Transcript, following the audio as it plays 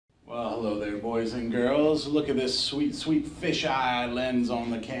Well, hello there, boys and girls. Look at this sweet, sweet fisheye lens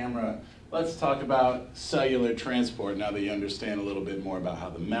on the camera. Let's talk about cellular transport now that you understand a little bit more about how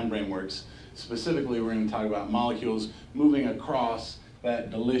the membrane works. Specifically, we're going to talk about molecules moving across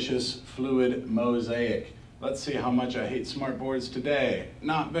that delicious fluid mosaic. Let's see how much I hate smartboards today.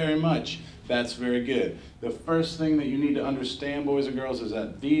 Not very much. That's very good. The first thing that you need to understand, boys and girls, is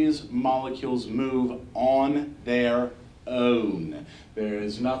that these molecules move on their own. There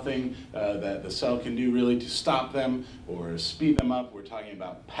is nothing that the cell can do really to stop them or speed them up. We're talking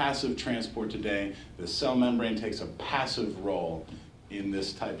about passive transport today. The cell membrane takes a passive role in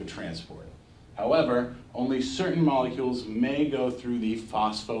this type of transport. However, only certain molecules may go through the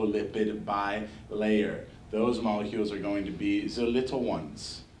phospholipid bilayer. Those molecules are going to be the little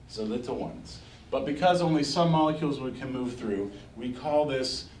ones. But because only some molecules can move through, we call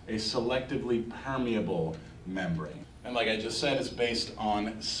this a selectively permeable membrane. And like I just said, it's based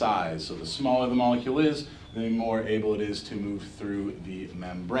on size. So the smaller the molecule is, the more able it is to move through the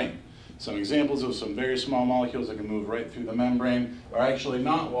membrane. Some examples of some very small molecules that can move right through the membrane are actually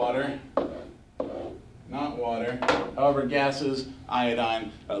not water. However, gases,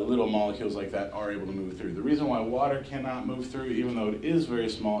 iodine, little molecules like that are able to move through. The reason why water cannot move through, even though it is very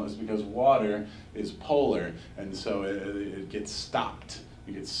small, is because water is polar, and so it gets stopped.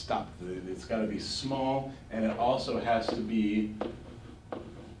 It gets stopped. It's got to be small, and it also has to be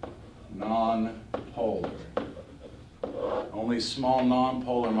non-polar. Only small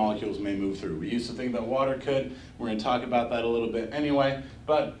non-polar molecules may move through. We used to think that water could. We're going to talk about that a little bit anyway,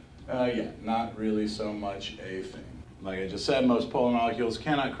 but yeah, not really so much a thing. Like I just said, most polar molecules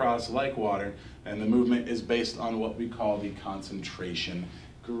cannot cross like water, and the movement is based on what we call the concentration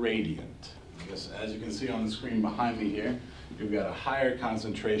gradient. As you can see on the screen behind me here, you've got a higher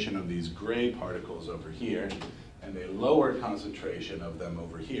concentration of these gray particles over here, and a lower concentration of them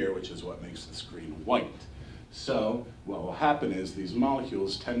over here, which is what makes the screen white. So what will happen is these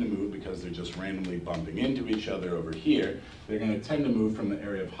molecules tend to move because they're just randomly bumping into each other over here. They're going to tend to move from the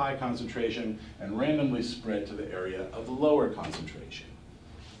area of high concentration and randomly spread to the area of lower concentration.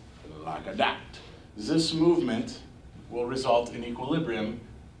 Like that. This movement will result in equilibrium,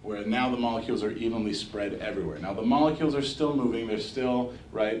 where now the molecules are evenly spread everywhere. Now the molecules are still moving, they're still,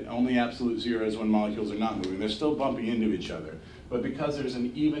 right, only absolute zero is when molecules are not moving. They're still bumping into each other. But because there's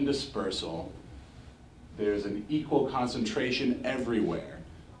an even dispersal, there's an equal concentration everywhere.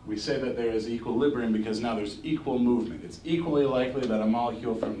 We say that there is equilibrium because now there's equal movement. It's equally likely that a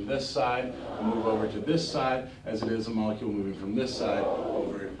molecule from this side will move over to this side as it is a molecule moving from this side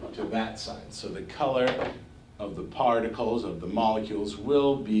over to that side. So the color of the particles, of the molecules,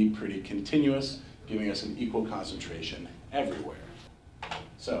 will be pretty continuous, giving us an equal concentration everywhere.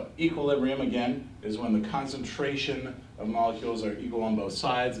 So equilibrium, again, is when the concentration of molecules are equal on both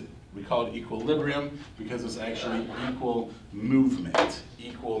sides. We call it equilibrium because it's actually equal movement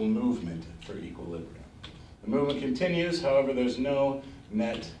for equilibrium. The movement continues, however, there's no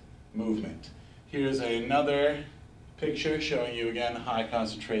net movement. Here's another picture showing you again high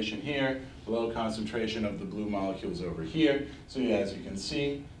concentration here, low concentration of the blue molecules over here. So yeah, as you can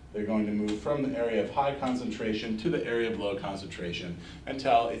see, they're going to move from the area of high concentration to the area of low concentration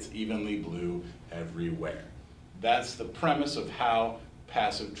until it's evenly blue everywhere. That's the premise of how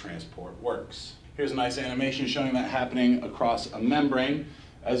passive transport works. Here's a nice animation showing that happening across a membrane.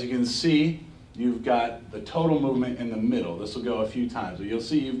 As you can see, you've got the total movement in the middle. This will go a few times, but you'll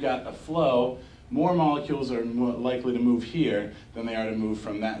see you've got a flow. More molecules are more likely to move here than they are to move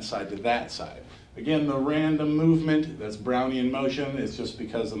from that side to that side. Again, the random movement, that's Brownian motion, it's just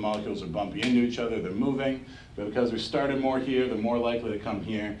because the molecules are bumping into each other, they're moving. But because we started more here, they're more likely to come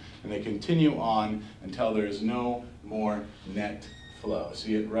here, and they continue on until there is no more net flow.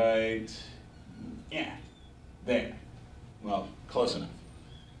 See it right? Yeah, there. Well, close enough.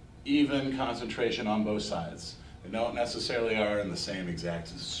 Even concentration on both sides. They don't necessarily are in the same exact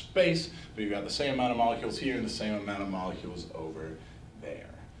space, but you've got the same amount of molecules here and the same amount of molecules over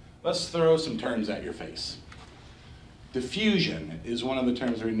there. Let's throw some terms at your face. Diffusion is one of the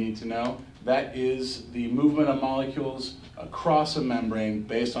terms we need to know. That is the movement of molecules across a membrane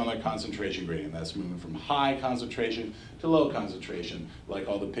based on their concentration gradient. That's moving from high concentration to low concentration, like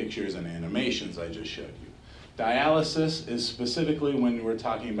all the pictures and animations I just showed you. Dialysis is specifically when we're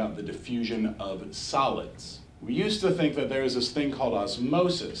talking about the diffusion of solids. We used to think that there was this thing called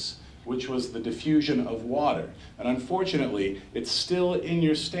osmosis, which was the diffusion of water. And unfortunately, it's still in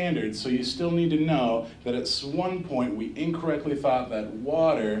your standards, so you still need to know that at one point we incorrectly thought that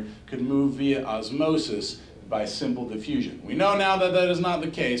water could move via osmosis by simple diffusion. We know now that that is not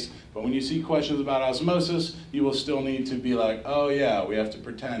the case, but when you see questions about osmosis, you will still need to be like, oh yeah, we have to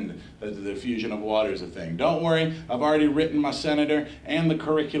pretend that the diffusion of water is a thing. Don't worry, I've already written my senator and the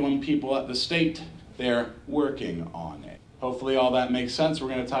curriculum people at the state. They're working on it. Hopefully all that makes sense. We're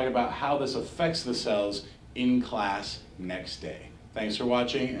going to talk about how this affects the cells in class next day. Thanks for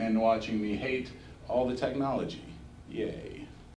watching and watching me hate all the technology. Yay.